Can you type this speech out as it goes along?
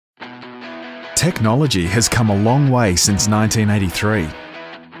Technology has come a long way since 1983.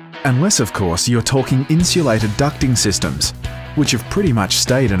 Unless, of course, you're talking insulated ducting systems, which have pretty much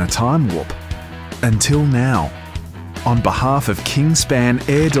stayed in a time warp. Until now. On behalf of Kingspan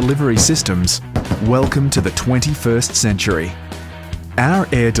Air Delivery Systems, welcome to the 21st century. Our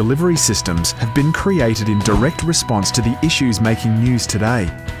air delivery systems have been created in direct response to the issues making news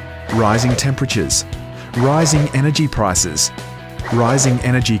today. Rising temperatures, rising energy prices, rising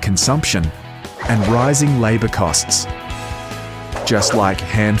energy consumption, and rising labour costs. Just like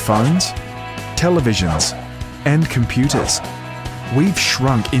hand phones, televisions, and computers, we've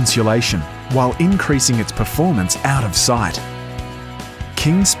shrunk insulation while increasing its performance out of sight.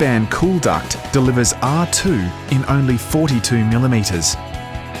 Kingspan KoolDuct delivers R2 in only 42mm.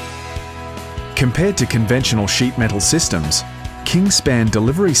 Compared to conventional sheet metal systems, Kingspan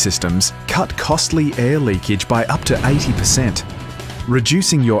delivery systems cut costly air leakage by up to 80%,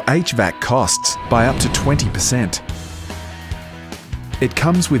 reducing your HVAC costs by up to 20%. It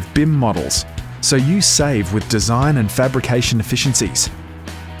comes with BIM models, so you save with design and fabrication efficiencies.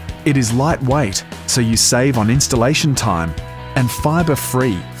 It is lightweight, so you save on installation time, and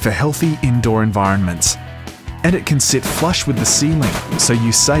fibre-free for healthy indoor environments. And it can sit flush with the ceiling, so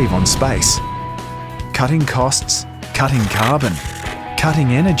you save on space. Cutting costs, cutting carbon,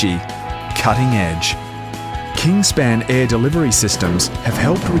 cutting energy, cutting edge. Kingspan air delivery systems have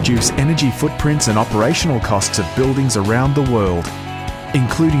helped reduce energy footprints and operational costs of buildings around the world,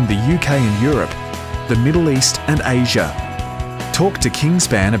 including the UK and Europe, the Middle East and Asia. Talk to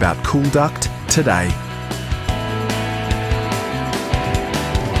Kingspan about KoolDuct today.